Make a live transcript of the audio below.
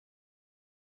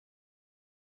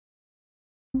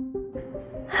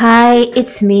Hi,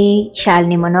 it's me,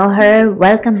 Shalini Manohar.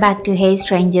 Welcome back to Hey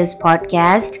Strangers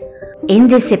podcast. In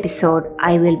this episode,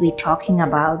 I will be talking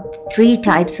about three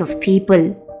types of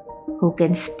people who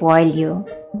can spoil you.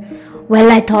 Well,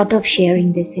 I thought of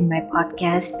sharing this in my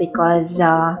podcast because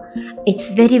it's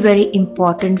very, very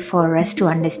important for us to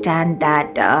understand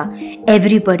that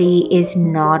everybody is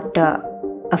not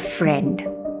a friend.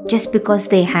 Just because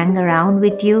they hang around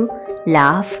with you,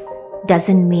 laugh,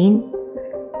 doesn't mean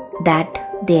that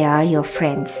they are your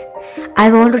friends.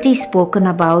 I've already spoken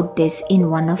about this in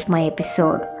one of my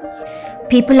episodes.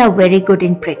 People are very good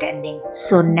in pretending,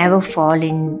 so never fall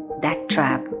in that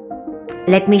trap.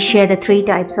 Let me share the three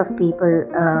types of people.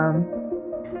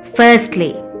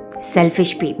 Firstly,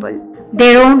 selfish people.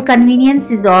 Their own convenience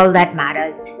is all that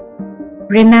matters.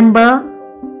 Remember,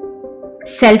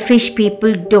 selfish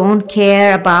people don't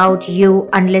care about you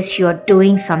unless you're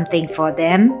doing something for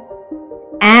them,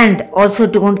 and also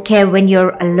don't care when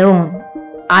you're alone.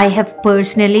 I have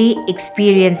personally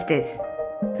experienced this.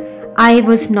 I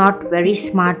was not very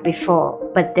smart before,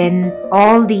 but then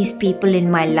all these people in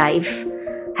my life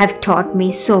have taught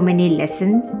me so many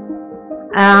lessons.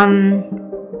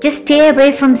 Just stay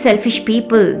away from selfish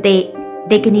people. They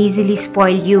can easily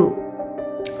spoil you.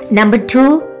 Number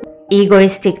 2,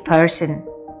 egoistic person.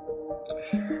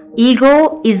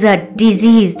 Ego is a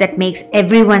disease that makes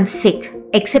everyone sick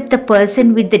except the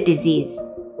person with the disease.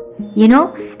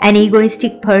 An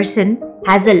egoistic person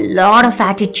has a lot of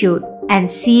attitude and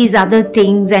sees other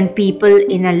things and people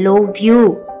in a low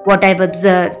view, what I've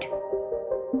observed.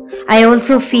 I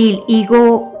also feel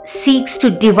ego seeks to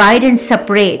divide and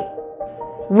separate.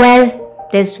 Well,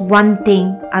 there's one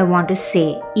thing I want to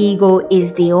say. Ego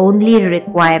is the only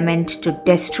requirement to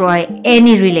destroy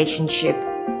any relationship.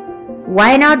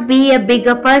 Why not be a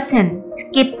bigger person?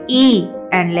 Skip E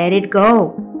and let it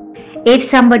go. If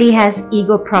somebody has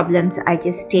ego problems, I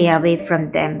just stay away from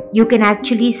them. You can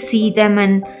actually see them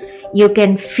and you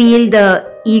can feel the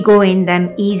ego in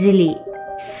them easily.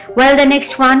 Well,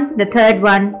 the third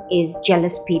one is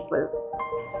jealous people.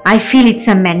 I feel it's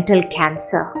a mental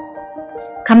cancer.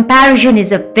 Comparison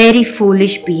is a very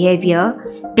foolish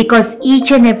behavior because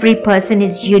each and every person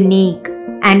is unique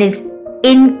and is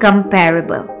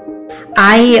incomparable.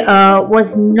 I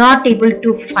was not able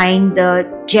to find the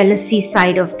jealousy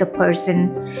side of the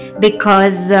person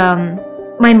because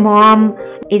my mom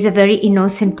is a very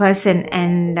innocent person,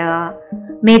 and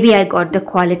maybe I got the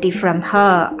quality from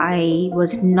her. I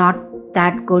was not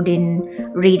that good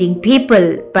in reading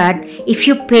people, but if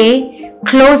you pay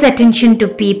close attention to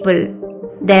people,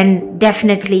 then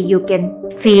definitely you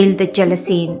can feel the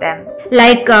jealousy in them.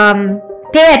 Like,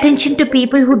 pay attention to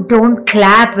people who don't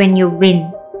clap when you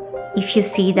win. If you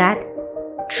see that,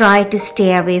 try to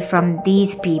stay away from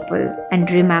these people,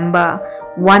 and remember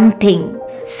one thing: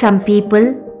 some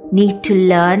people need to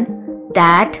learn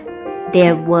that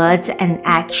their words and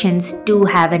actions do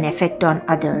have an effect on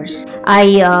others.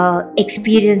 I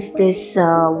experienced this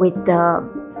with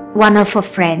one of a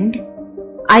friend.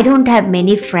 I don't have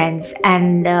many friends,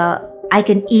 and I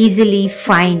can easily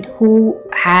find who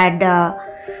had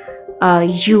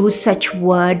used such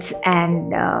words,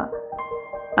 and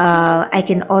I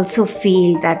can also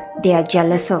feel that they are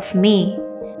jealous of me.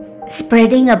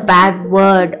 Spreading a bad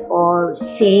word or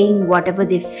saying whatever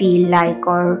they feel like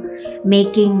or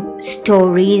making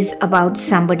stories about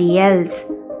somebody else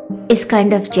is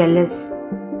kind of jealous.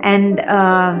 And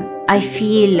I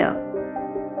feel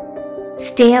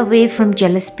stay away from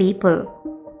jealous people.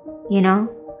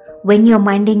 When you're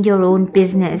minding your own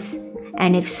business,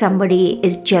 and if somebody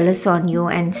is jealous on you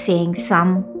and saying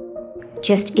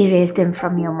just erase them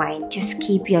from your mind. Just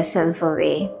keep yourself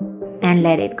away and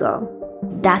let it go.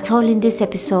 That's all in this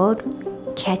episode.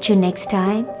 Catch you next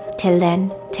time. Till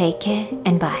then, take care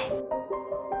and bye.